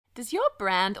Does your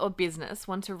brand or business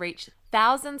want to reach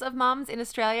thousands of mums in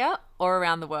Australia or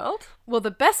around the world? Well,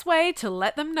 the best way to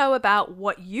let them know about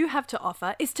what you have to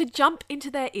offer is to jump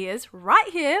into their ears right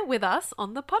here with us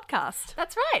on the podcast.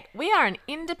 That's right. We are an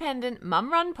independent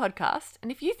mum-run podcast,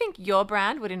 and if you think your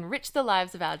brand would enrich the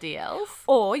lives of our DLs,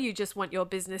 Or you just want your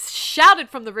business shouted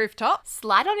from the rooftops,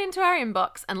 slide on into our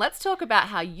inbox and let's talk about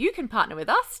how you can partner with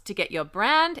us to get your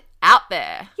brand out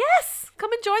there. yes,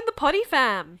 come and join the potty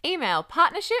fam. Email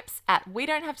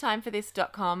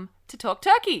partnerships@wedon'thavetimeforthis.com to talk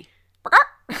turkey.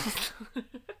 Hey,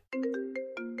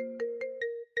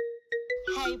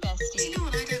 bestie. Do you know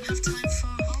what I don't have time for?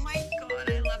 Oh my god,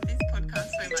 I love this podcast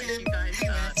so much, you guys. Hey,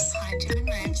 Revs. Hi, Jen and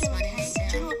Revs. My name's Do you know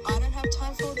Sarah. what I don't have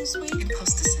time for this week?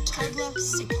 Imposter syndrome. Toddler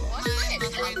sickness. My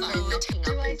mother-in-law. What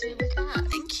do I do with that?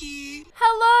 Thank you.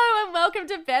 Hello and welcome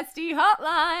to Bestie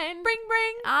Hotline. Bring,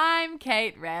 bring. I'm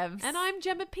Kate Revs. And I'm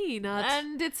Gemma Peanut.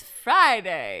 And it's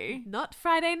Friday. Not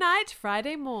Friday night,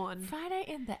 Friday morn. Friday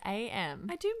in the AM.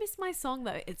 I do miss my song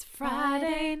though. It's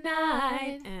Friday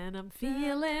night and I'm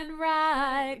feeling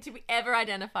right. Did we ever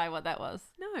identify what that was?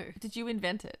 No. Did you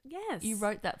invent it? Yes. You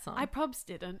wrote that song. I probs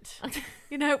didn't.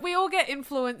 You know, we all get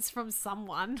influence from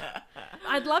someone.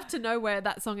 I'd love to know where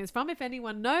that song is from. If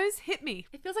anyone knows, hit me.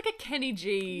 It feels like a Kenny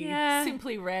G, Yeah.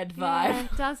 Simply Red vibe. Yeah,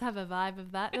 it does have a vibe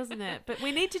of that, doesn't it? But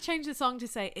we need to change the song to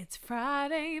say, it's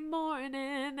Friday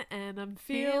morning and I'm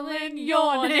feeling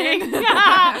yawning.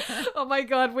 Oh my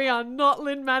God, we are not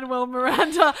Lin-Manuel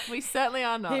Miranda. We certainly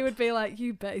are not. He would be like,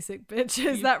 you basic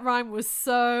bitches. That rhyme was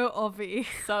so obvious.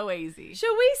 so easy.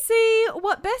 Shall we see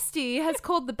what Bestie has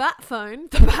called the bat phone?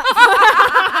 The bat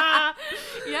phone.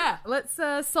 Yeah. Let's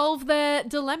solve their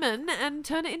dilemma and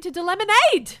turn it into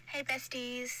dilemonade. Hey,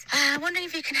 besties. Wondering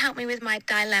if you can help me with my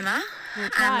dilemma. We'll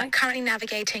try. I'm currently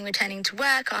navigating returning to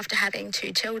work after having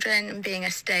 2 children and being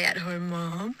a stay-at-home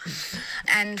mom,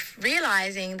 and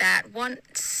realising that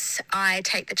once I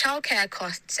take the childcare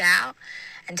costs out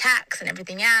and tax and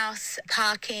everything else,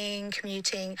 parking,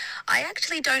 commuting, I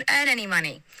actually don't earn any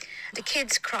money. The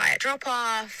kids cry at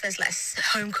drop-off, there's less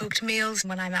home-cooked meals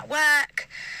when I'm at work,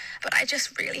 but I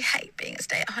just really hate being a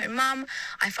stay-at-home mum.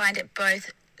 I find it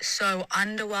both so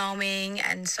underwhelming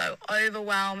and so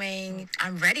overwhelming.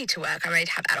 I'm ready to work. I'm ready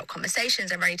to have adult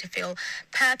conversations. I'm ready to feel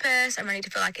purpose. I'm ready to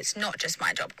feel like it's not just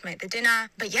my job to make the dinner.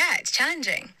 But yeah, it's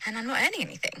challenging and I'm not earning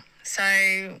anything.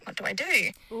 So what do I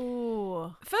do?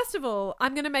 Ooh. First of all,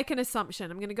 I'm going to make an assumption.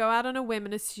 I'm going to go out on a whim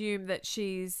and assume that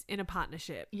she's in a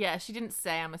partnership. Yeah, she didn't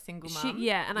say I'm a single mum.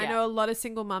 I know a lot of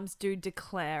single mums do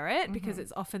declare it because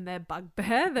it's often their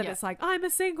bugbear that it's like, I'm a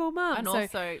single mum. And So-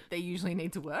 also, they usually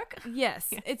need to work.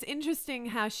 Yes. It's interesting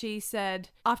how she said,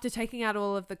 after taking out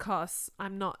all of the costs,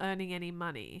 I'm not earning any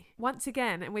money. Once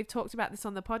again, and we've talked about this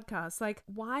on the podcast, like,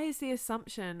 why is the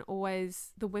assumption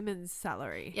always the women's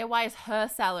salary? Yeah, why is her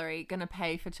salary going to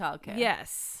pay for childcare?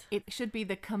 Yes. It should be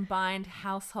the combined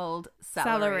household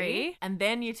Salary. salary. And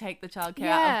then you take the childcare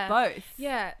out of both.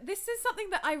 Yeah, this is something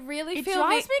that I really It feel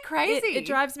drives me crazy. It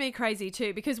drives me crazy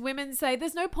too, because women say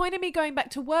there's no point in me going back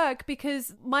to work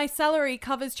because my salary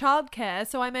covers childcare,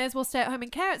 so I may as well stay at home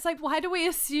and care. It's like, why do we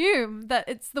assume that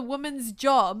it's the woman's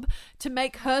job to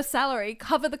make her salary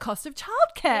cover the cost of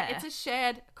childcare? It's a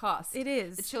shared cost. It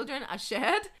is. The children are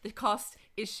shared. The cost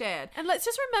is shared. And let's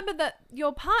just remember that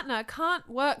your partner can't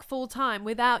work full time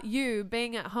without you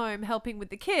being at home helping with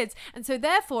the kids. And so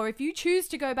therefore, if you choose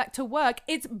to go back to work,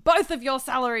 it's both of your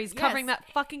salaries covering Yes.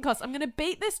 that fucking cost. I'm going to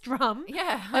beat this drum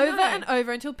Yeah, I over know. and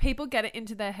over until people get it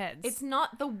into their heads. It's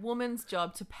not the woman's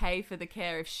job to pay for the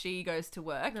care if she goes to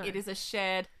work. No. It is a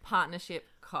shared partnership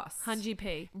cost.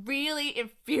 100p. Really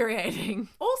infuriating.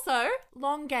 Also,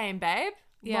 long game, babe.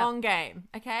 Yeah. Long game,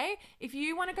 okay? If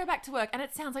you want to go back to work, and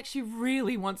it sounds like she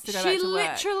really wants to go She back to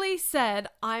work. literally said,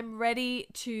 I'm ready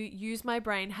to use my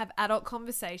brain, have adult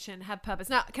conversation, have purpose.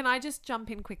 Now, can I just jump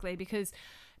in quickly? Because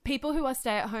people who are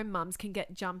stay-at-home mums can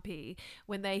get jumpy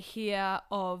when they hear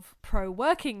of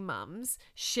pro-working mums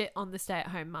shit on the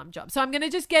stay-at-home mum job. So I'm going to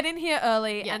just get in here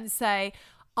early and say,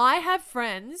 I have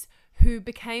friends who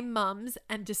became mums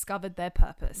and discovered their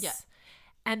purpose. Yeah.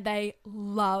 And they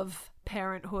love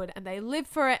parenthood and they live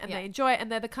for it and they enjoy it,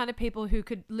 and they're the kind of people who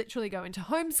could literally go into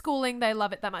homeschooling. They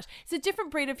love it that much. It's a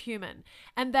different breed of human,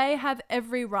 and they have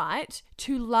every right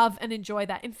to love and enjoy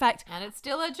that. In fact, And it's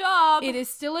still a job. it is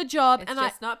still a job. It's and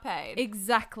just not paid.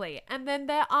 Exactly. And then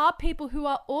there are people who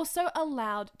are also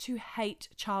allowed to hate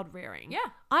child rearing. Yeah.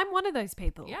 I'm one of those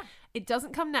people. Yeah. It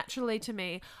doesn't come naturally to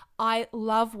me. I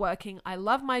love working. I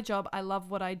love my job. I love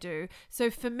what I do.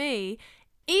 So for me,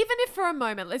 even if for a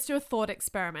moment, let's do a thought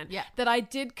experiment, Yeah. that I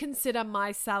did consider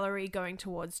my salary going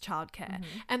towards childcare.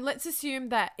 And let's assume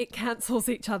that it cancels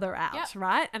each other out, Yep.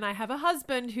 right? And I have a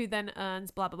husband who then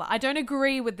earns blah, blah, blah. I don't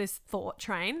agree with this thought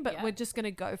train, but Yeah. we're just going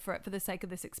to go for it for the sake of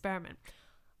this experiment.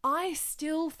 I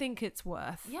still think it's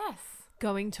worth Yes.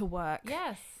 going to work.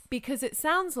 Yes. Because it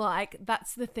sounds like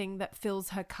that's the thing that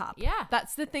fills her cup. Yeah.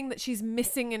 That's the thing that she's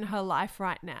missing in her life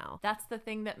right now. That's the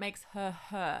thing that makes her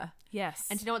her. Yes.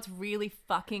 And do you know what's really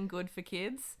fucking good for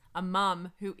kids? A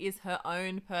mum who is her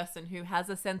own person, who has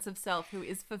a sense of self, who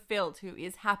is fulfilled, who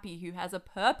is happy, who has a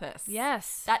purpose.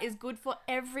 Yes. That is good for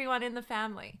everyone in the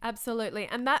family. Absolutely.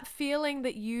 And that feeling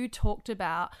that you talked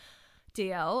about,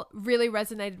 DL, really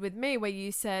resonated with me, where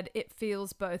you said it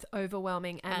feels both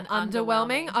overwhelming and And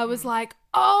underwhelming. underwhelming. I was like,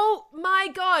 oh my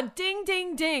God, ding,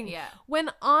 ding, ding. Yeah.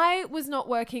 When I was not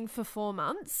working for 4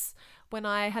 months, when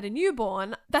I had a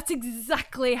newborn, that's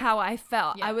exactly how I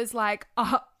felt. Yeah. I was like,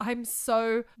 I'm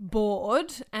so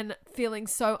bored and feeling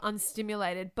so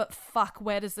unstimulated, but fuck,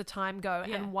 where does the time go?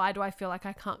 Yeah. And why do I feel like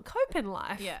I can't cope in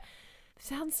life? Yeah.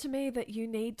 Sounds to me that you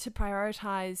need to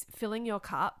prioritize filling your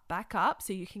cup back up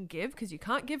so you can give, because you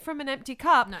can't give from an empty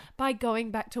cup, No. by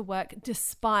going back to work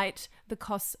despite the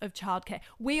costs of childcare.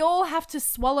 We all have to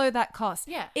swallow that cost.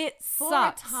 Yeah. It For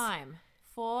sucks. a time.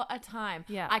 For a time.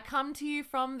 Yeah. I come to you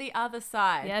from the other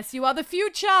side. Yes, you are the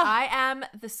future. I am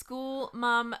the school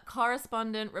mum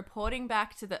correspondent reporting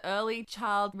back to the early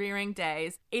child rearing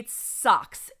days. It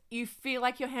sucks. You feel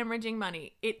like you're hemorrhaging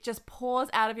money. It just pours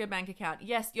out of your bank account.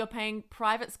 Yes, you're paying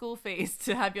private school fees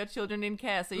to have your children in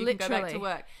care so you can go back to Literally.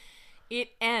 work. It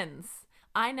ends.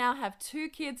 I now have 2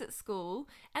 kids at school,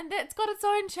 and it's got its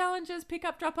own challenges.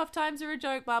 Pick-up, drop-off times are a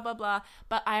joke, blah, blah, blah.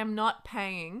 But I am not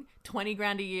paying 20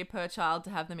 grand a year per child to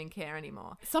have them in care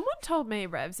anymore. Someone told me,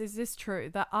 Revs, is this true,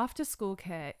 that after school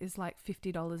care is like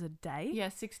 $50 a day? Yeah,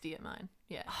 60 at mine.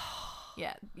 Yeah.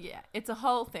 Yeah. It's a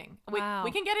whole thing. Wow.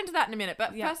 We can get into that in a minute.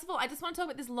 But Yeah. first of all, I just want to talk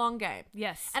about this long game.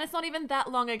 Yes. And it's not even that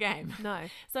long a game. No.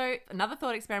 So another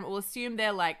thought experiment, we'll assume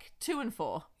they're like 2 and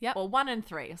 4. Yep. Or 1 and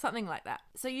 3 or something like that.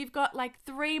 So you've got like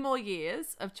 3 more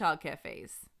years of childcare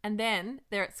fees. And then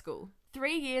they're at school.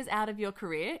 3 years out of your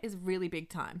career is really big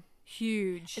time.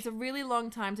 Huge. It's a really long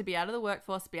time to be out of the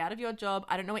workforce, be out of your job.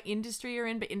 I don't know what industry you're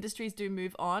in, but industries do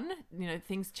move on. You know,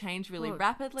 things change really Well,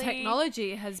 rapidly.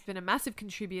 Technology has been a massive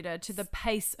contributor to the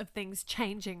pace of things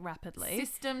changing rapidly.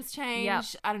 Systems change. Yep.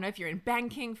 I don't know if you're in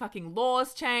banking, fucking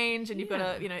laws change, and you've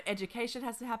got Yeah. to, education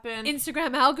has to happen.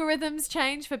 Instagram algorithms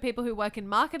change for people who work in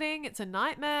marketing. It's a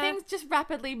nightmare. Things just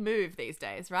rapidly move these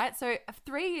days, right? So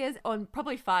 3 years on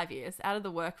probably 5 years out of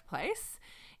the workplace,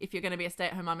 if you're going to be a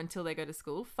stay-at-home mum until they go to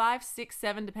school, 5, 6,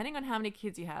 7, depending on how many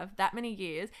kids you have, that many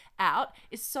years out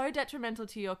is so detrimental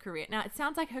to your career. Now, it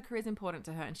sounds like her career is important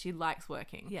to her and she likes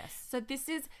working. Yes. So this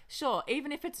is, sure,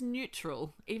 even if it's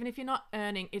neutral, even if you're not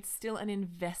earning, it's still an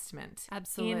investment.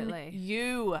 Absolutely. In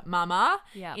you, mama.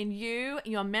 Yeah. In you,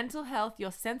 your mental health,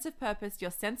 your sense of purpose,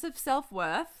 your sense of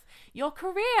self-worth, your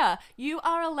career. You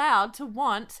are allowed to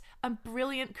want a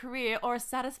brilliant career or a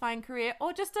satisfying career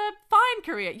or just a fine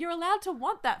career. You're allowed to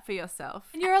want that for yourself.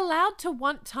 And you're allowed to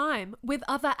want time with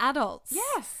other adults.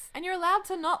 Yes. And you're allowed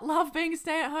to not love being a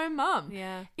stay-at-home mum.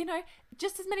 Yeah.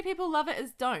 Just as many people love it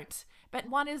as don't. But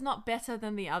one is not better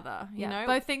than the other, you know?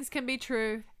 Both things can be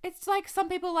true. It's like some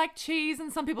people like cheese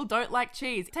and some people don't like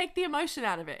cheese. Take the emotion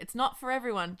out of it. It's not for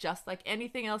everyone, just like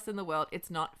anything else in the world. It's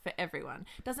not for everyone.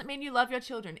 Doesn't mean you love your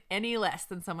children any less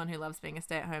than someone who loves being a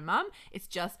stay-at-home mum. It's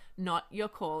just not your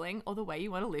calling or the way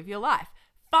you want to live your life.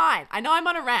 Fine. I know I'm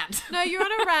on a rant. No, you're on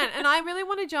a rant. And I really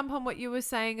want to jump on what you were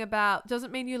saying about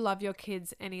doesn't mean you love your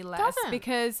kids any less. Doesn't.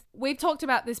 Because we've talked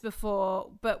about this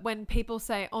before, but when people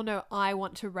say, oh no, I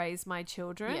want to raise my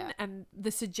children. Yeah. And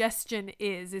the suggestion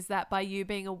is that by you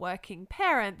being a working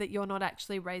parent, that you're not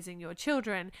actually raising your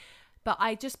children. But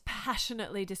I just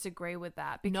passionately disagree with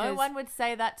that. Because No one would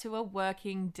say that to a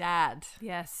working dad.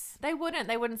 Yes. They wouldn't.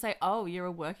 They wouldn't say, oh, you're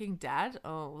a working dad?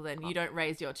 Oh, well, then you don't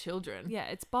raise your children. Yeah,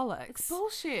 it's bollocks. It's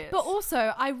bullshit. But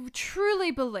also, I truly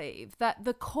believe that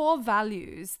the core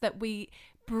values that we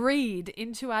breed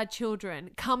into our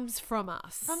children comes from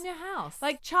us. from your house.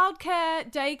 Like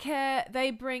childcare, daycare, they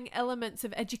bring elements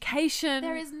of education.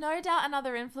 There is no doubt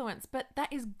another influence, but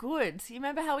that is good. You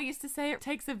remember how we used to say it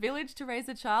takes a village to raise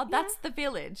a child? Yeah. That's the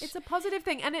village. It's a positive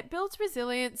thing and it builds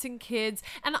resilience in kids.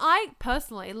 And I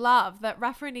personally love that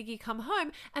Rafa and Iggy come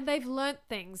home and they've learnt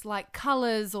things like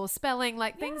colours or spelling,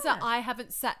 like things that Yeah. I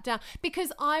haven't sat down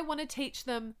because I want to teach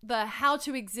them the how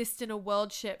to exist in a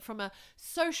world ship from a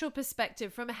social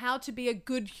perspective, from how to be a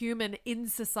good human in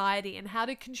society and how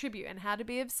to contribute and how to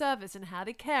be of service and how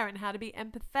to care and how to be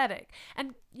empathetic.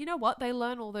 And you know what? They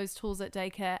learn all those tools at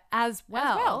daycare as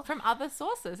well. From other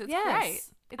sources. It's Yes. great.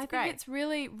 It's I great. think it's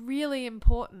really, really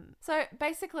important. So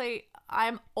basically,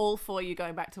 I'm all for you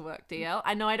going back to work, DL.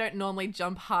 I know I don't normally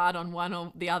jump hard on one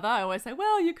or the other. I always say,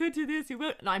 well, you could do this, you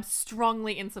will. And I'm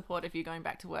strongly in support of you going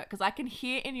back to work because I can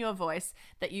hear in your voice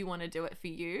that you want to do it for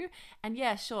you. And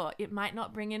yeah, sure, it might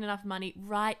not bring in enough money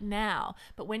right now.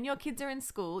 But when your kids are in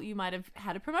school, you might have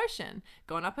had a promotion,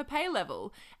 gone up a pay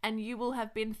level, and you will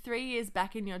have been 3 years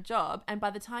back in your job. And by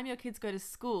the time your kids go to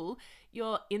school,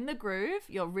 you're in the groove,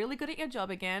 you're really good at your job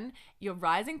again, you're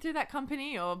rising through that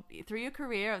company or through your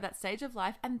career or that stage of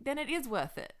life, and then it is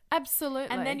worth it. Absolutely.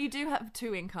 And then you do have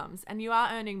 2 incomes and you are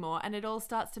earning more and it all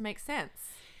starts to make sense.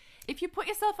 If you put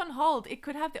yourself on hold, it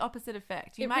could have the opposite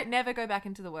effect. You might never go back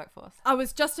into the workforce. I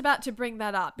was just about to bring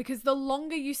that up because the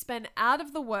longer you spend out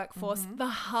of the workforce, the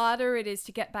harder it is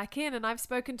to get back in. And I've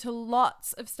spoken to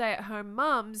lots of stay-at-home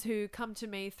mums who come to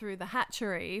me through the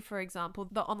Hatchery, for example,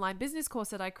 the online business course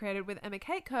that I created with Emma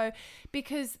Cateco,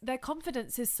 because their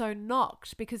confidence is so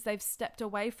knocked because they've stepped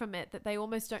away from it that they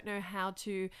almost don't know how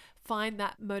to find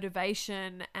that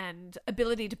motivation and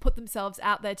ability to put themselves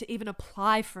out there to even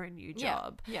apply for a new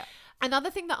job. Yeah.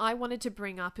 Another thing that I wanted to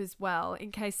bring up as well,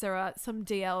 in case there are some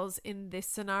DLs in this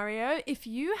scenario, if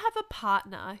you have a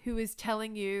partner who is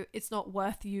telling you it's not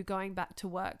worth you going back to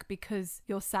work because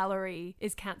your salary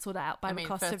is cancelled out by the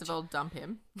cost first of all, dump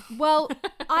him. Well,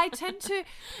 I tend to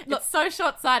look. It's so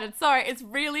short-sighted. Sorry, it's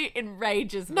really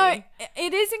enrages me. No,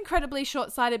 it is incredibly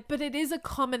short-sighted, but it is a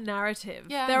common narrative.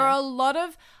 Yeah, I there know. are a lot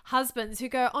of husbands who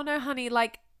go, "Oh no, honey,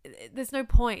 like there's no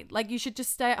point. Like you should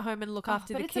just stay at home and look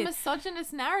after but the it's kids." a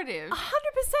misogynist narrative.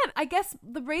 100%. I guess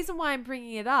the reason why I'm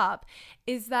bringing it up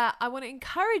is that I want to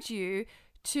encourage you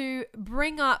to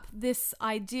bring up this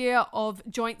idea of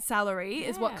joint salary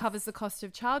is what Yes. covers the cost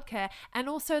of childcare, and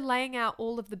also laying out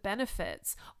all of the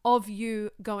benefits of you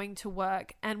going to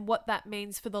work and what that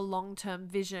means for the long-term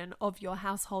vision of your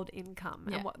household income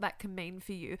Yeah. and what that can mean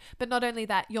for you. But not only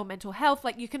that, your mental health,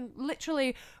 like you can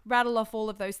literally rattle off all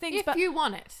of those things. If but you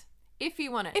want it. If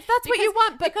you want it. If that's what you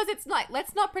want, but- because it's like,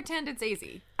 let's not pretend it's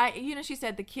easy. She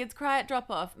said the kids cry at drop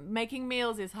off, making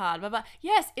meals is hard, blah, blah.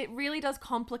 Yes, it really does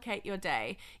complicate your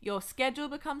day. Your schedule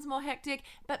becomes more hectic.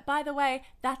 But by the way,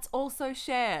 that's also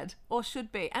shared or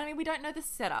should be. I mean, we don't know the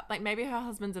setup. Like maybe her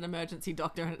husband's an emergency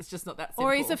doctor and it's just not that simple.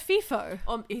 or he's a FIFO.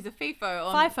 Or he's a FIFO.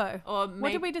 Or FIFO. Or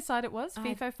What did we decide it was?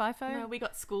 FIFO, FIFO? No, we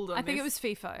got schooled on I think it this.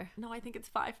 was FIFO. No, I think it's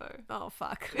FIFO. Oh,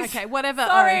 fuck. Okay, whatever.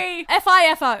 Sorry.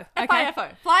 FIFO. Okay.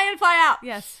 FIFO. Fly in, fly out.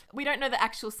 Yes. We don't know the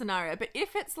actual scenario, but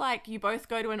if it's like you both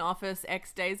go to an office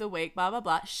X days a week, blah, blah,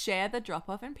 blah, share the drop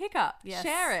off and pick up. Yes.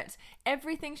 Share it.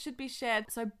 Everything should be shared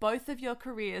so both of your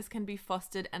careers can be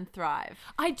fostered and thrive.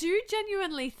 I do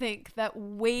genuinely think that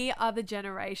we are the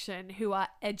generation who are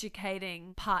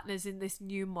educating partners in this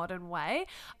new modern way.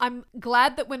 I'm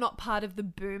glad that we're not part of the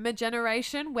boomer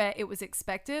generation where it was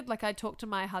expected. Like I talked to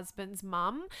my husband's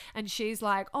mum and she's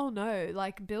like, oh no,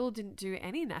 like Bill didn't do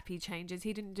any nappy changes.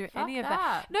 He didn't do any of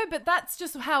that. No, but that's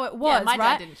just how it was, Yeah, my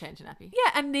right? dad didn't change a nappy.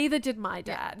 Yeah, and neither did my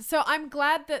dad. So I'm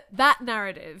glad that that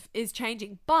narrative is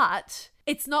changing. But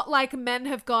it's not like men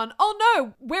have gone, oh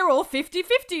no, we're all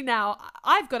 50-50 now.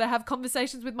 I've got to have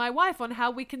conversations with my wife on how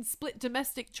we can split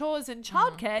domestic chores and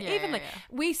childcare Yeah, evenly. yeah.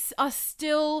 We are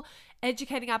still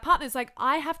educating our partners. Like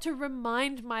I have to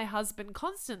remind my husband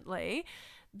constantly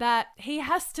that he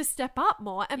has to step up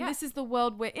more, and Yeah. this is the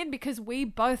world we're in because we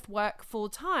both work full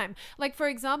time. Like for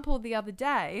example, the other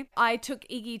day I took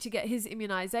Iggy to get his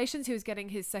immunizations. He was getting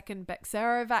his second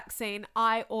Bexsero vaccine.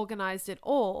 I organized it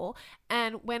all,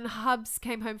 and when Hubs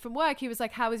came home from work, he was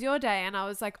like, how was your day? And I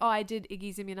was like, oh, I did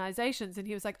Iggy's immunizations. And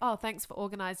he was like, oh, thanks for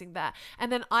organizing that.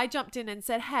 And then I jumped in and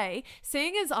said, hey,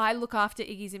 seeing as I look after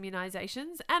Iggy's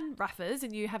immunizations and Rafa's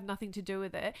and you have nothing to do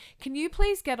with it, can you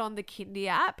please get on the Kindy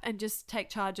app and just take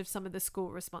charge of some of the school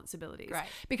responsibilities? Right.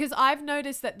 Because I've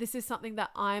noticed that this is something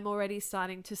that I'm already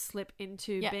starting to slip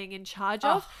into Yeah. being in charge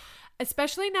of.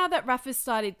 Especially now that Rafa's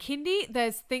started kindy,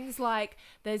 there's things like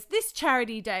there's this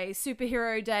charity day,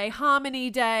 superhero day,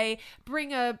 harmony day,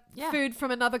 bring a food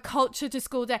from another culture to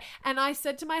school day. And I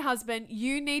said to my husband,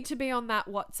 you need to be on that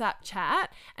WhatsApp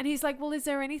chat. And he's like, well, is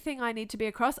there anything I need to be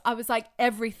across? I was like,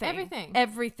 everything.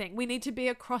 Everything. We need to be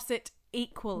across it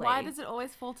equally. Why does it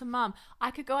always fall to mum? I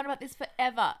could go on about this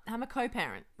forever. I'm a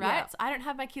co-parent, right? Yeah. So I don't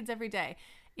have my kids every day.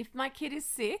 If my kid is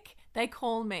sick, They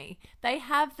call me. They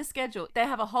have the schedule. They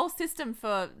have a whole system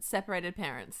for separated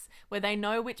parents where they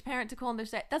know which parent to call on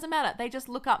this day. Doesn't matter. They just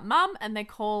look up mum and they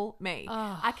call me.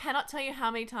 I cannot tell you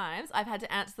how many times I've had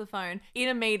to answer the phone in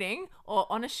a meeting or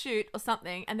on a shoot or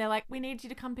something, and they're like, we need you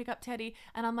to come pick up Teddy.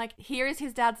 And I'm like, here is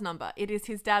his dad's number. It is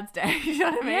his dad's day. You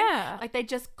know what I mean? Yeah. Like, they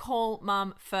just call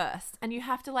mum first, and you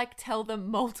have to like tell them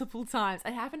multiple times.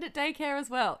 It happened at daycare as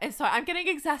well. And so I'm getting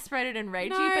exasperated and ragey,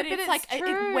 No, but but it's it's like it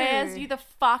true. wears you the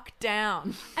fuck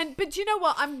down. But you know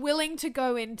what? I'm willing to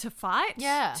go into fight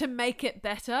Yeah. to make it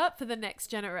better for the next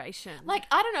generation. Like,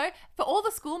 I don't know, for all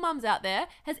the school mums out there,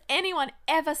 has anyone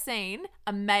ever seen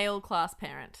a male class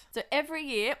parent? So every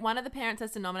year, one of the parents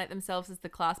has to nominate themselves as the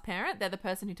class parent. They're the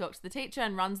person who talks to the teacher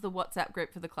and runs the WhatsApp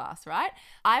group for the class, right?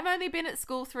 I've only been at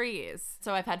school 3 years.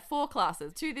 So I've had 4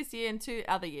 classes, 2 this year and 2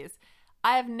 other years.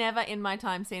 I have never in my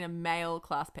time seen a male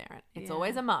class parent. It's Yeah.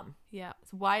 always a mum. yeah.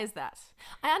 So why is that?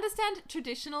 I understand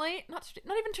traditionally, not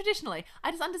even traditionally, I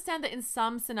just understand that in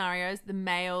some scenarios, the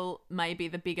male may be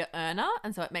the bigger earner,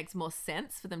 and so it makes more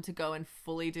sense for them to go and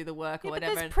fully do the work or Yeah, but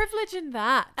whatever. there's privilege in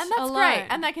that. And that's alone. great.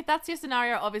 And like, if that's your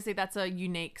scenario, obviously that's a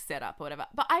unique setup or whatever.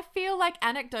 But I feel like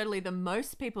anecdotally, the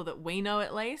most people that we know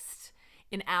at least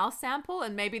in our sample,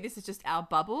 and maybe this is just our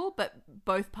bubble, but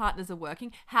both partners are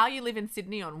working. How you live in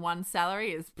Sydney on one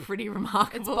salary is pretty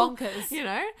remarkable. bonkers. You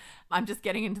know, I'm just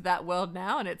getting into that world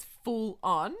now, and it's full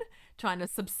on trying to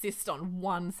subsist on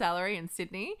one salary in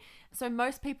Sydney. So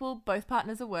most people, both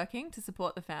partners are working to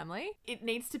support the family. It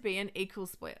needs to be an equal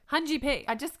split. 100p.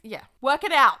 Work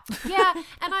it out. Yeah,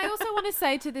 and I also want to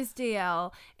say to this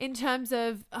DL, in terms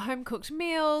of home cooked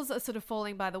meals are sort of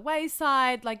falling by the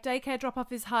wayside, like daycare drop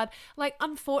off is hard. Like,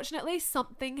 unfortunately,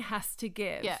 something has to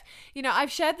give. Yeah. You know,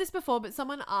 I've shared this before, but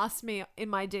someone asked me in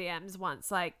my DMs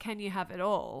once, like, can you have it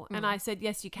all? And I said,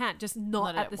 yes, you can, just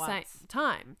not at the same once.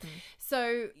 time.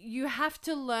 So you have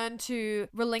to learn to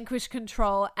relinquish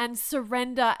control and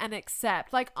surrender and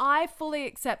accept. Like, I fully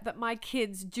accept that my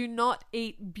kids do not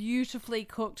eat beautifully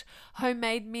cooked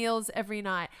homemade meals every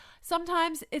night.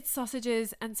 Sometimes it's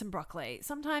sausages and some broccoli.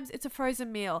 Sometimes it's a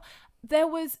frozen meal. There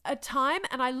was a time,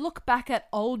 and I look back at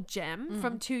old Jem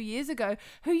from 2 years ago,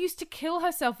 who used to kill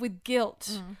herself with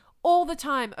guilt all the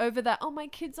time over that, oh, my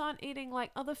kids aren't eating like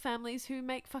other families who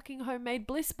make fucking homemade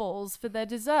bliss balls for their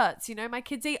desserts. You know, my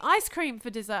kids eat ice cream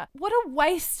for dessert. What a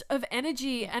waste of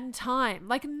energy and time.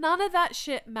 Like, none of that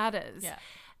shit matters. Yeah.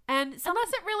 And Unless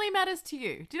it really matters to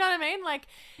you. Do you know what I mean? Like,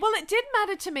 well, it did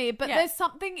matter to me, but Yeah. there's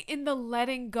something in the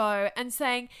letting go and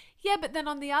saying, yeah, but then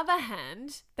on the other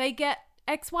hand, they get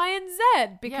X, Y, and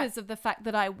Z because of the fact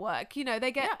that I work. You know,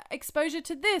 they get exposure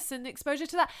to this and exposure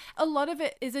to that. A lot of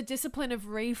it is a discipline of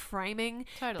reframing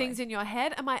Totally. things in your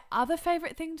head. And my other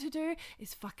favorite thing to do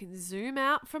is fucking zoom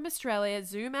out from Australia,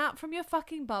 zoom out from your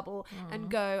fucking bubble and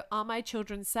go, are my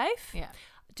children safe? yeah.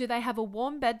 Do they have a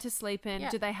warm bed to sleep in? Yeah.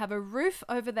 Do they have a roof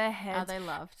over their Are heads? they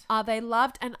loved? Are they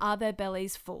loved, and are their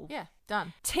bellies full? Yeah.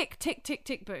 Done. Tick, tick, tick,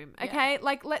 tick, boom. Yeah. Okay?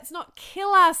 Like, let's not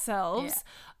kill ourselves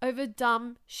over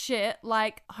dumb shit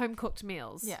like home cooked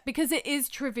meals. Yeah. Because it is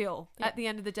trivial Yeah. at the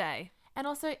end of the day. And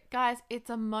also, guys, it's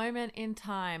a moment in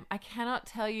time. I cannot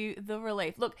tell you the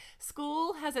relief. Look,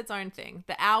 school has its own thing.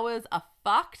 The hours are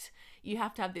fucked. You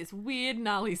have to have this weird,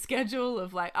 gnarly schedule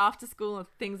of like after school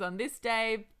things on this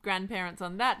day, grandparents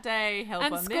on that day, help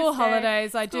And on school this day.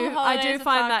 holidays, I School do holidays are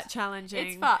find that fucked. challenging.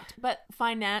 It's fucked. But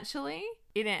financially,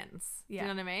 it ends. Yeah. Do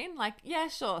you know what I mean? Like, yeah,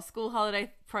 sure, school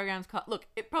holiday programs look,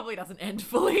 it probably doesn't end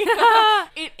fully.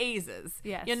 It eases.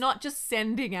 Yes. You're not just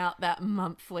sending out that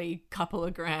monthly couple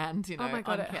of grand, you know. Oh my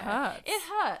God, on it care. hurts.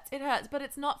 It hurts, but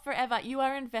it's not forever. You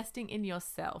are investing in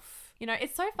yourself. You know,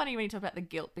 it's so funny when you talk about the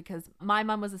guilt, because my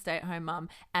mum was a stay-at-home mum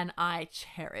and I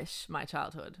cherish my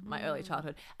childhood, my early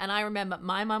childhood. And I remember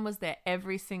my mum was there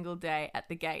every single day at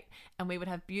the gate, and we would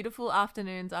have beautiful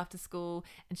afternoons after school,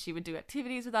 and she would do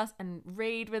activities with us and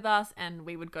read with us, and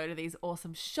we would go to these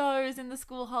awesome shows in the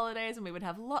school holidays, and we would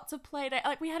have lots of play day.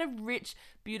 Like, we had a rich,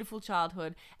 beautiful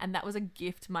childhood, and that was a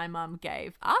gift my mum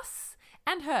gave us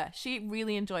and her. She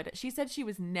really enjoyed it. She said she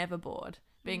was never bored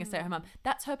being a stay-at-home mum.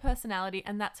 That's her personality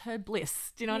and that's her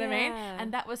bliss. Do you know what I mean? Yeah.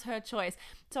 And that was her choice.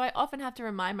 So I often have to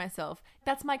remind myself,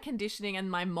 that's my conditioning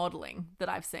and my modeling that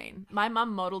I've seen. My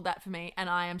mum modeled that for me, and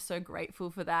I am so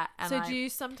grateful for that. And So do you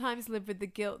sometimes live with the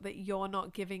guilt that you're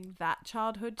not giving that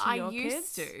childhood to your kids? I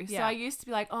used to. Yeah. So I used to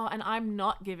be like, oh, and I'm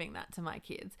not giving that to my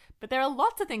kids. But there are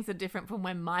lots of things that are different from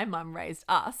when my mum raised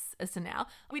us as to now.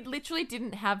 We literally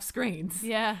didn't have screens.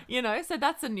 Yeah. You know, so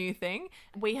that's a new thing.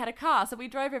 We had a car, so we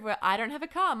drove everywhere. I don't have a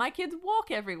car. My kids walk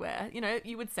everywhere. You know,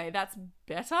 you would say that's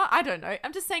better. I don't know.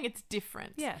 I'm just saying it's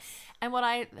different. Yes. And what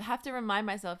I have to remind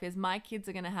myself is my kids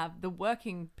are going to have the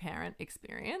working parent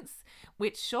experience,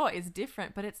 which sure is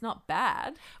different, but it's not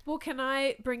bad. Well, can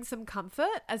I bring some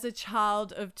comfort as a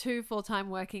child of 2 full-time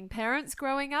working parents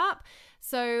growing up?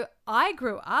 So I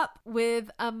grew up with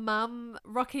a mum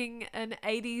rocking an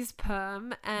 80s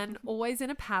perm and always in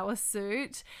a power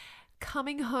suit,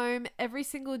 coming home every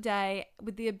single day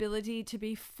with the ability to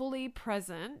be fully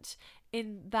present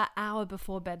in that hour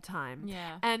before bedtime.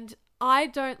 Yeah. And I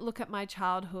don't look at my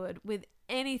childhood with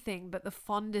anything but the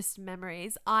fondest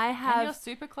memories. I And have you're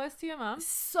super close to your mum.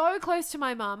 so close to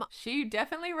my mum. She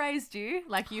definitely raised you.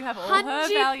 Like, you have all her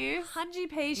values.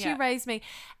 100p, she Yeah. raised me.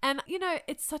 And, you know,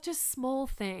 it's such a small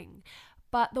thing.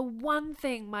 But the one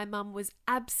thing my mum was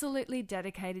absolutely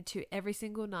dedicated to every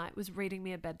single night was reading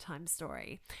me a bedtime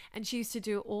story. And she used to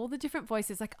do all the different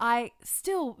voices. Like, I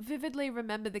still vividly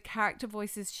remember the character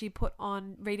voices she put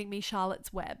on reading me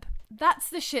Charlotte's Web. That's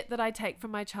the shit that I take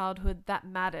from my childhood that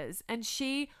matters. And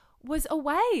she was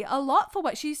away a lot for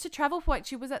work. She used to travel for work.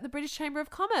 She was at the British Chamber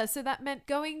of Commerce. So that meant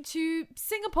going to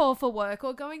Singapore for work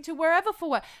or going to wherever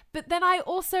for work. But then I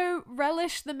also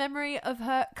relish the memory of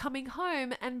her coming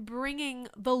home and bringing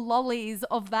the lollies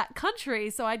of that country.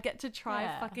 So I'd get to try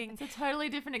Yeah. fucking... It's a totally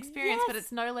different experience, but Yes.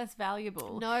 it's no less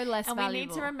valuable. No less and valuable. we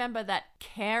need to remember that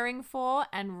caring for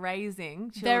and raising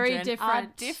children Very are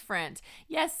different. different.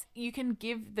 Yes, you can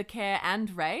give the care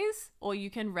and raise, or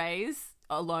you can raise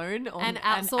alone or, And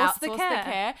outsource the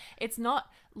care. It's not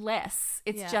less.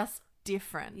 It's Yeah. just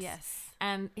different. Yes.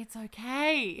 And it's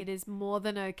okay. It is more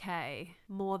than okay.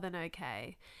 More than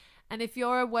okay. And if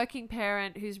you're a working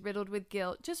parent who's riddled with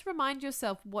guilt, just remind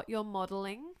yourself what you're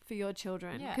modeling for your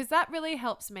children. Yeah. Because that really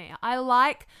helps me. I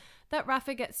like that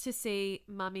Rafa gets to see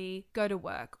mummy go to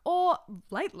work. Or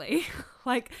lately,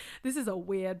 like, this is a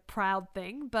weird, proud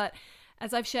thing, but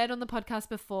as I've shared on the podcast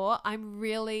before, I'm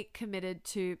really committed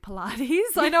to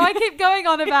Pilates. I know I keep going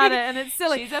on about it and it's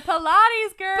silly. She's a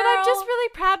Pilates girl. But I'm just really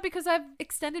proud because I've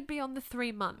extended beyond the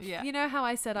 3 months. Yeah. You know how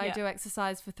I said I Yeah. do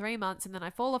exercise for 3 months and then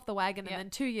I fall off the wagon Yeah. and then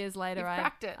 2 years later You've I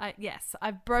cracked it. yes,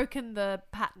 I've broken the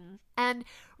pattern. And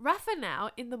Rafa now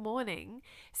in the morning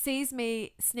sees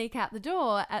me sneak out the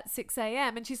door at 6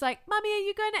 a.m. and she's like, Mummy, are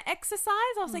you going to exercise?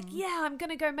 I was like, yeah, I'm going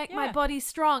to go make my Yeah. body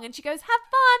strong. And she goes, have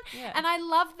fun. Yeah. And I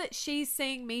love that she's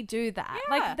seeing me do that.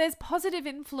 Yeah. Like there's positive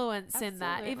influence in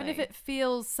that, even if Absolutely. it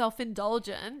feels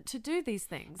self-indulgent to do these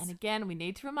things. And again, we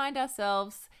need to remind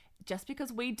ourselves, just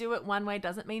because we do it one way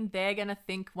doesn't mean they're going to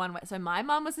think one way. So my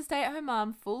mum was a stay-at-home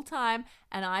mum full-time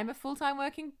and I'm a full-time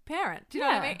working parent. Do you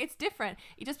know what I Yeah. mean? It's different.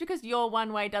 Just because you're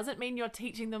one way doesn't mean you're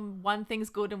teaching them one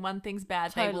thing's good and one thing's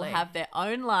bad. They Totally. will have their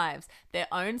own lives, their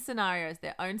own scenarios,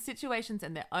 their own situations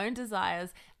and their own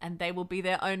desires, and they will be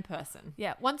their own person.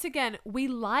 Yeah. Once again, we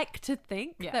like to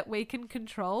think Yeah. that we can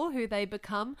control who they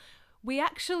become. We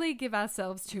actually give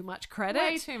ourselves too much credit.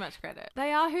 Way too much credit.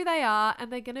 They are who they are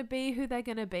and they're going to be who they're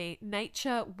going to be.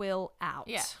 Nature will out.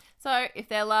 Yeah. So if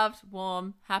they're loved,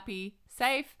 warm, happy,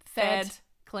 safe, fed, Fed.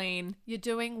 clean, You're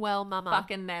doing well, mama.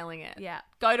 fucking nailing it. Yeah.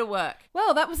 Go to work.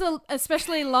 Well, that was a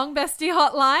especially long bestie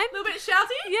hotline. A little bit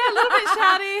shouty. Yeah, a little bit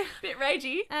shouty. Bit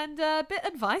ragey. And a bit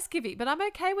advice-givey, but I'm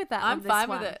okay with that. I'm on this fine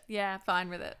with one. it. Yeah. Fine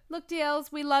with it. Look,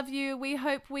 DLs, we love you. We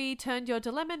hope we turned your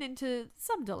dilemma into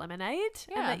some lemonade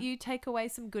Yeah. and that you take away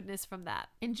some goodness from that.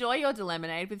 Enjoy your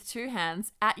lemonade with 2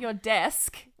 hands at your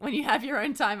desk when you have your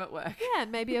own time at work. Yeah,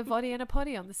 and maybe a voddy and a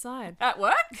potty on the side. At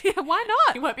work? Yeah, why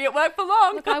You not? won't be at work for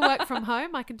long. Look, I work from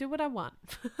home. I can do what I want.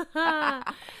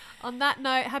 On that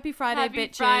note, happy Friday, Happy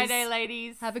bitches. Friday,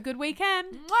 ladies. Have a good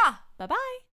weekend. Mwah. Bye-bye.